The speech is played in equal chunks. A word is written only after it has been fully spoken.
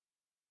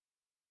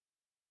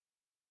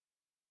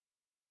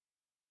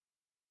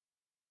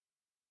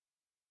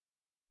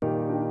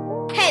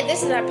Hey,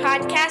 this is our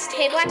podcast,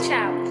 Hey Black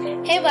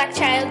Child. Hey Black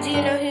Child, do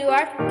you know who you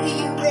are? Who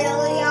you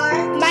really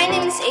are? My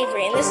name is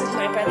Avery, and this is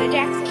my brother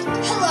Jackson.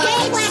 Hello.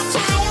 Hey Black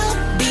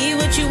Child. Be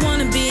what you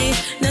wanna be.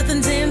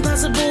 Nothing's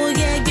impossible,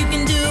 yeah, you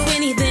can do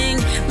anything.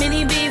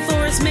 Many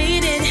before us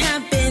made it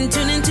happen.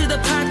 Tune into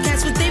the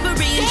podcast with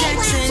Avery and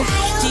Jackson.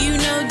 Do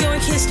you know your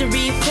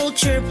history,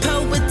 culture,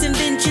 poets,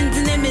 inventions,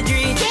 and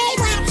imagery? Hey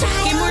Black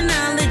Child. Get more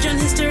knowledge on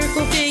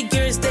historical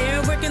figures.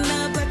 They're working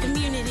the Black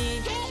community.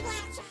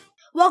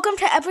 Welcome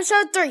to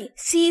episode 3,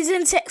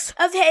 season 6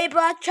 of Hey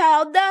Black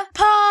Child, the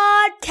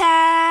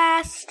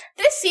podcast.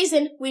 This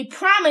season, we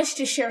promise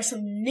to share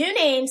some new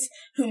names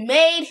who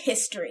made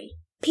history.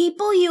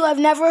 People you have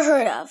never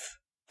heard of.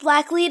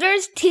 Black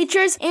leaders,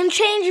 teachers, and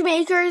change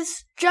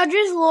makers.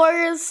 Judges,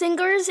 lawyers,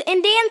 singers,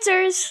 and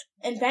dancers.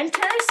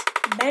 Inventors,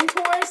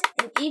 mentors,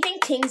 and even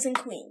kings and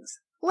queens.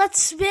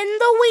 Let's spin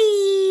the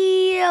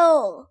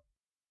wheel.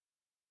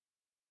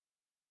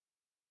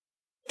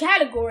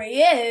 Category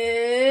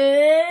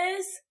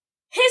is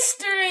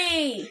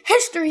history.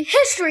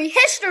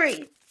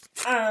 History.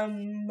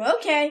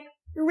 Okay.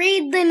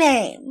 Read the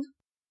name.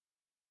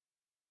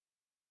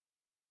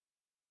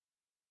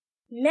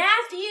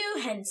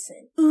 Matthew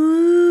Henson.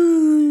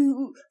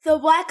 Ooh, the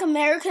Black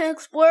American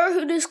explorer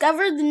who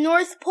discovered the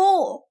North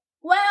Pole.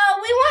 Well,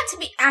 we want to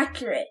be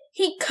accurate.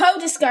 He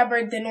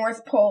co-discovered the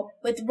North Pole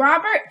with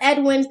Robert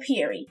Edwin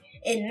Peary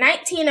in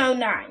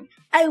 1909.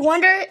 I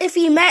wonder if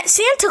he met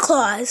Santa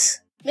Claus.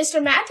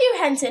 Mr. Matthew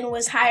Henson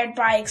was hired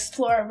by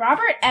explorer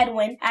Robert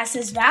Edwin as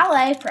his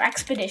valet for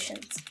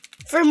expeditions.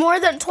 For more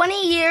than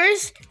 20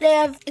 years, they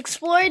have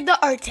explored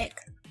the Arctic.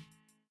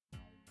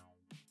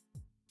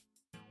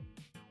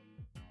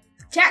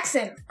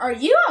 Jackson, are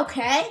you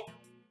okay?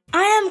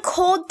 I am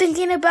cold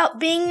thinking about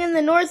being in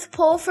the North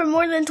Pole for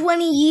more than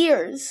 20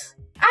 years.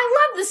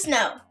 I love the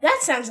snow.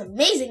 That sounds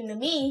amazing to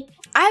me.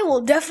 I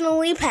will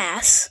definitely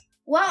pass.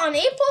 Well, on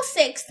April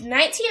 6,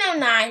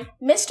 1909,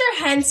 Mr.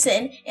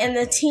 Henson and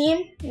the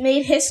team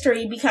made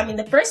history becoming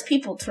the first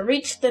people to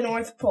reach the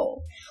North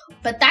Pole.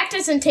 But that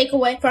doesn't take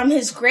away from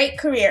his great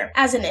career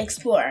as an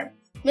explorer.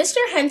 Mr.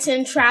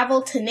 Henson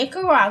traveled to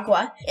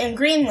Nicaragua and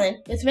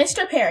Greenland with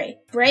Mr. Peary,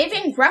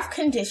 braving rough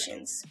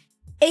conditions.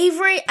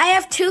 Avery, I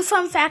have 2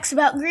 fun facts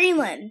about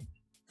Greenland.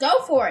 Go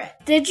for it.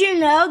 Did you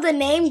know the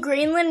name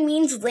Greenland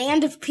means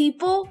land of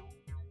people?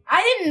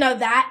 I didn't know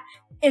that.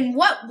 In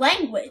what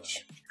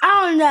language?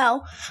 I don't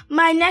know.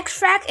 My next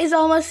fact is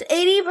almost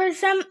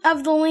 80%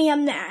 of the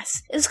land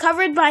mass is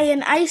covered by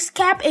an ice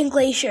cap and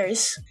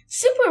glaciers.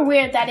 Super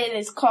weird that it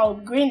is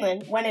called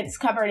Greenland when it is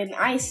covered in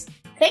ice.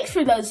 Thanks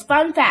for those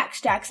fun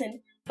facts,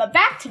 Jackson. But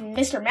back to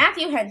Mr.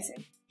 Matthew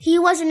Henson. He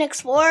was an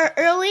explorer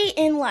early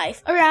in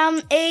life,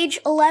 around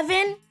age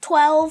 11,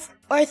 12,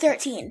 or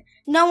 13.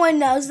 No one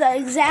knows the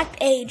exact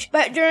age,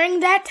 but during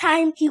that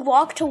time, he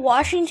walked to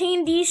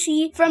Washington,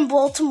 D.C. from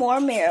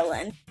Baltimore,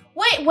 Maryland.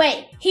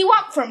 Wait, he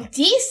walked from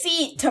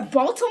D.C. to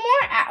Baltimore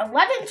at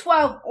 11,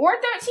 12, or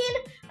 13?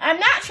 I'm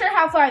not sure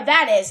how far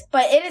that is,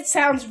 but it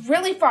sounds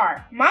really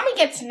far. Mommy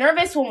gets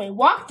nervous when we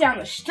walk down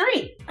the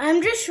street.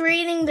 I'm just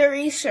reading the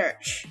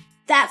research.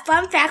 That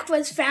fun fact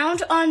was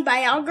found on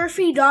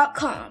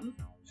biography.com.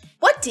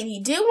 What did he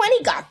do when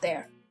he got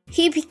there?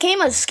 He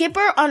became a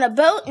skipper on a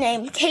boat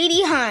named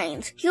Katie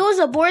Hines. He was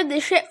aboard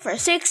the ship for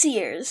 6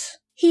 years.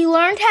 He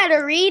learned how to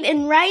read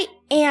and write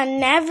and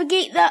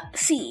navigate the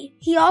sea.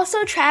 He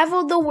also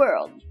traveled the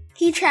world.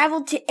 He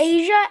traveled to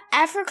Asia,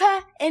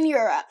 Africa, and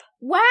Europe.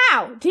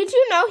 Wow! Did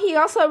you know he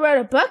also wrote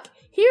a book?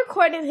 He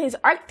recorded his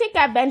Arctic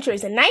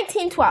adventures in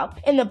 1912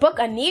 in the book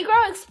A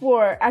Negro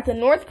Explorer at the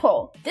North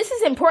Pole. This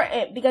is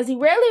important because he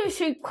rarely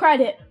received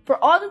credit for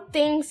all the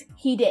things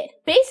he did.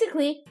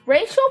 Basically,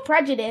 racial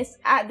prejudice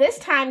at this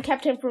time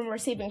kept him from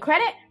receiving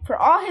credit for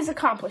all his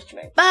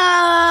accomplishments.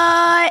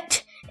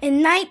 But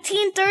in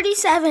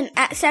 1937,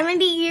 at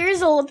 70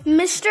 years old,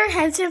 Mr.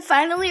 Henson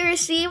finally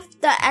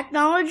received the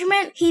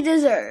acknowledgement he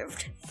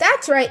deserved.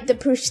 That's right, the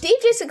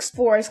prestigious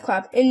Explorers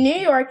Club in New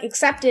York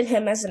accepted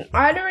him as an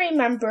honorary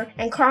member,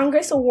 and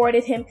Congress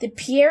awarded him the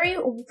Peary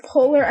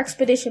Polar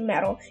Expedition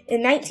Medal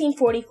in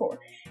 1944.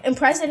 And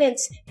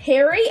Presidents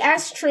Harry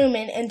S.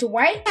 Truman and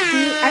Dwight D.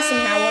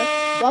 Eisenhower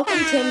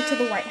welcomed him to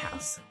the White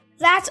House.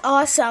 That's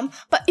awesome,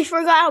 but you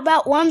forgot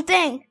about one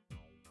thing.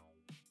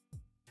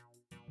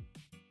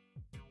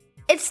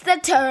 It's the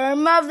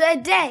term of the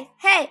day.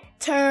 Hey,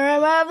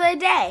 term of the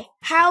day.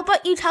 How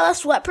about you tell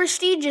us what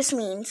prestigious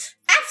means?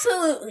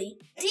 Absolutely.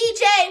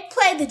 DJ,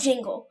 play the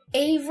jingle.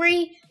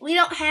 Avery, we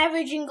don't have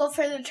a jingle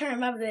for the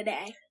term of the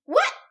day.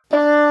 What?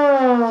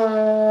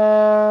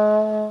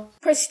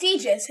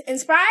 Prestigious,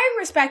 inspiring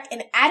respect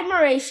and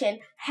admiration,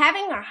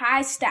 having a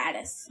high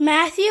status.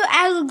 Matthew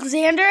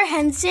Alexander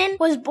Henson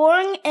was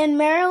born in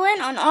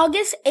Maryland on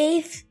August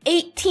 8th,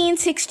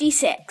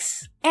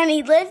 1866, and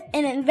he lived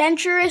an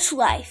adventurous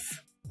life.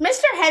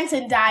 Mr.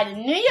 Henson died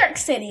in New York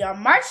City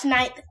on March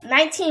 9th,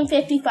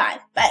 1955,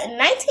 but in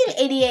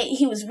 1988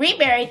 he was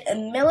reburied in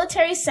a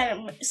military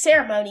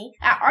ceremony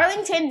at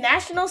Arlington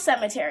National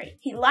Cemetery.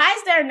 He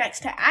lies there next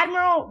to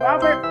Admiral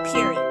Robert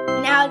Peary.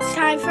 Now it's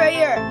time for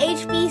your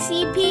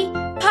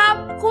HBCP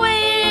Pop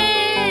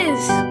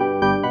quiz!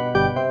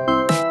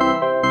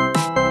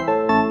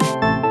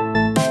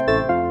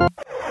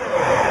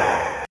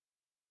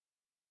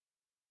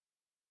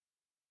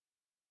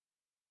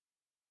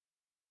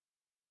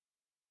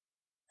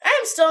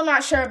 I'm still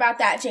not sure about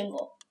that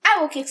jingle. I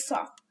will kick us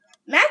off.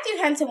 Matthew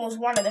Henson was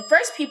one of the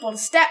first people to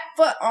step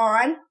foot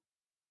on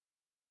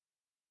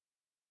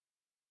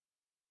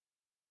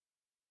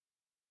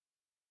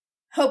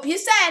Hope you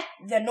said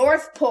the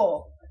North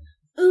Pole.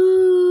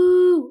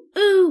 Ooh,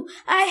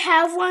 I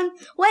have one.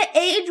 What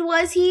age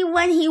was he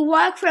when he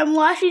walked from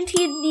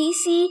Washington,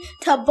 D.C.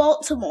 to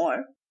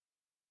Baltimore?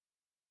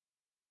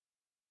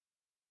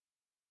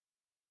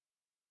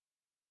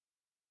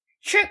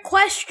 Trick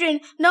question.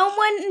 No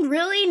one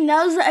really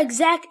knows the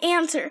exact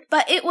answer,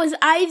 but it was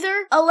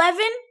either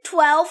 11,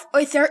 12,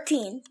 or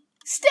 13.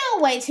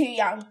 Still way too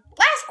young.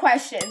 Last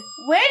question.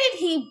 Where did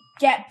he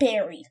get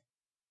buried?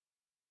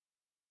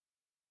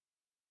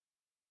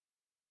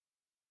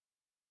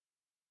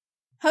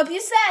 Hope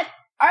you said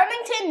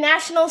Arlington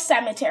National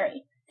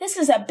Cemetery. This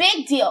is a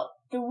big deal.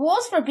 The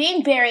rules for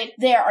being buried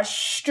there are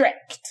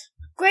strict.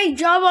 Great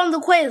job on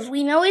the quiz.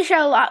 We know we share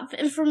a lot of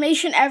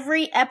information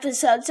every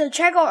episode, so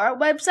check out our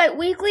website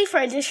weekly for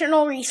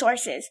additional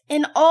resources.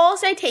 And all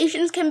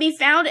citations can be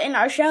found in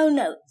our show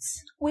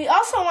notes. We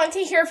also want to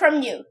hear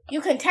from you.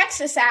 You can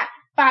text us at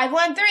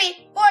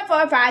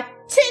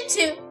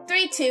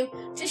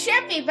 513-445-2232 to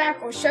share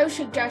feedback or show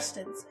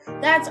suggestions.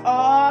 That's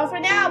all for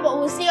now, but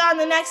we'll see you on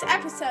the next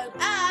episode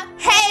of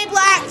Hey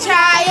Black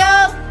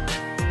Child!